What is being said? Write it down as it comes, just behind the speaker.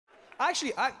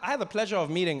I had the pleasure of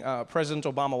meeting President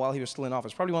Obama while he was still in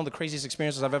office. Probably one of the craziest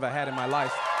experiences I've ever had in my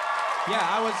life.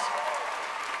 Yeah,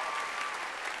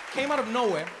 came out of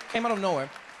nowhere.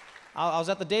 I was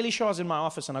at the Daily Show, I was in my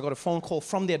office, and I got a phone call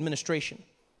from the administration.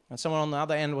 And someone on the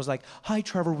other end was like, "Hi,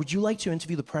 Trevor, would you like to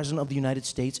interview the President of the United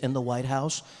States in the White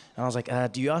House?" And I was like,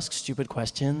 "Do you ask stupid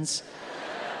questions?"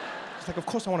 It's like, "Of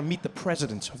course I want to meet the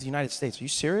President of the United States. Are you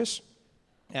serious?"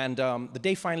 And the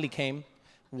day finally came,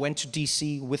 went to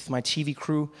DC with my TV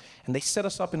crew, and they set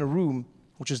us up in a room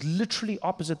which is literally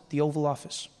opposite the Oval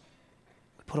Office.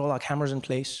 We put all our cameras in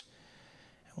place,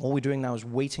 and all we're doing now is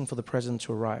waiting for the President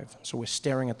to arrive. So we're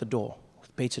staring at the door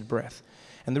with bated breath.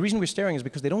 And the reason we're staring is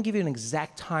because they don't give you an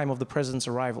exact time of the President's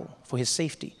arrival for his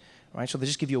safety, right? So they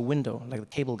just give you a window, like the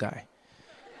cable guy.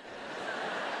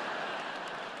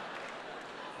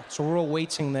 So we're all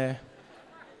waiting there,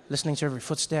 listening to every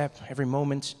footstep, every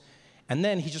moment. And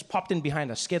then he just popped in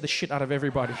behind us, scared the shit out of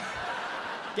everybody.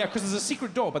 Yeah, because there's a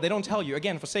secret door, but they don't tell you,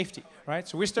 again, for safety, right?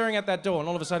 So we're staring at that door, and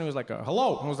all of a sudden he was like,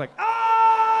 "Hello," and I was like,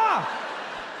 "Ah!"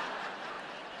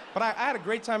 But I had a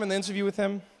great time in the interview with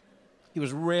him. He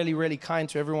was really, really kind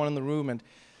to everyone in the room, and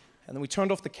then we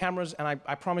turned off the cameras, and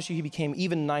I promise you he became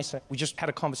even nicer. We just had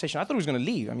a conversation. I thought he was going to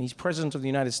leave. I mean, he's President of the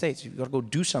United States. You've got to go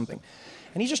do something.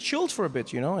 And he just chilled for a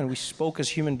bit, you know, and we spoke as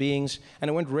human beings, and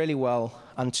it went really well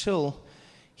until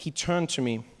he turned to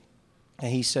me,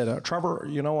 and he said, "Trevor,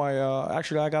 you know, I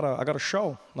got a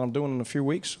show that I'm doing in a few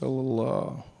weeks, a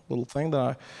little thing that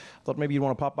I thought maybe you'd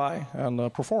want to pop by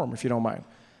and perform, if you don't mind."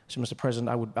 I said, "Mr. President,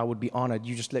 I would be honored.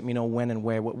 You just let me know when and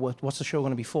where. What's the show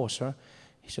going to be for, sir?"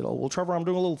 He said, "Oh, well, Trevor, I'm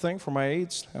doing a little thing for my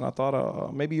AIDS, and I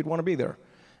thought maybe you'd want to be there."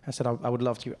 I said, I would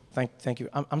love to. Thank you.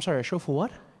 I'm sorry, a show for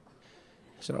what?"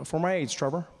 He said, "For my AIDS,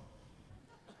 Trevor."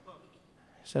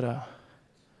 I said,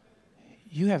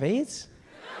 "You have AIDS?"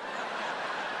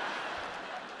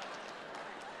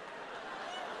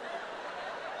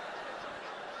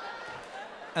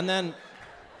 And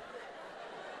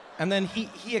then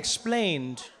he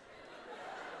explained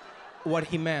what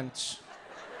he meant.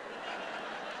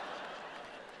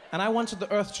 And I wanted the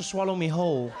earth to swallow me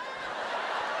whole.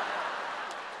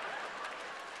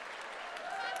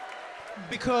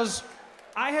 Because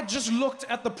I had just looked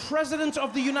at the President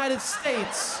of the United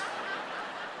States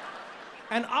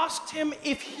and asked him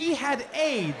if he had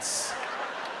AIDS.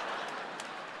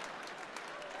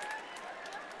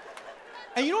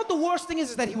 And you know what the worst thing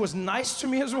is that he was nice to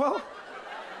me as well?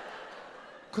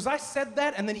 Because I said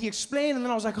that, and then he explained, and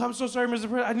then I was like, "Oh, I'm so sorry, Mr.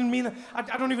 President, I didn't mean that.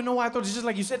 I don't even know why I thought it's just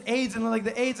like you said AIDS, and like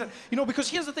the AIDS, and, you know, because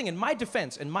here's the thing, in my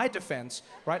defense,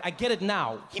 right, I get it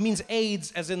now. He means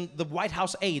AIDS as in the White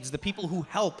House aides, the people who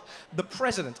help the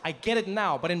President. I get it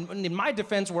now, but in my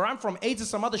defense, where I'm from, AIDS is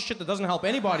some other shit that doesn't help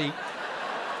anybody.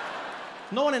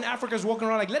 No one in Africa is walking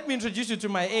around like, "Let me introduce you to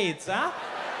my AIDS, huh?"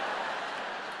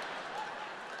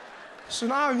 So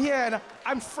now I'm here and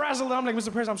I'm frazzled. And I'm like,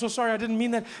 "Mr. President, I'm so sorry. I didn't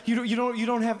mean that. You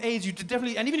don't have AIDS. You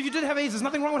definitely. And even if you did have AIDS, there's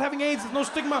nothing wrong with having AIDS. There's no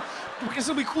stigma. We can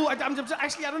still be cool.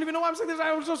 Actually, I don't even know why I'm saying this.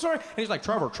 I'm so sorry." And he's like,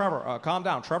 Trevor, calm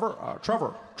down. Trevor,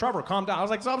 calm down." I was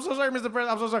like, "I'm so sorry, Mr. President.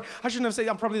 I'm so sorry. I shouldn't have said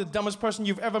I'm probably the dumbest person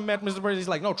you've ever met, Mr. President." He's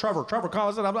like, "No, Trevor, calm down."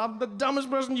 I said, I'm the dumbest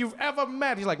person you've ever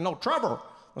met." He's like, "No, Trevor,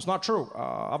 that's not true.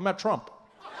 I've met Trump."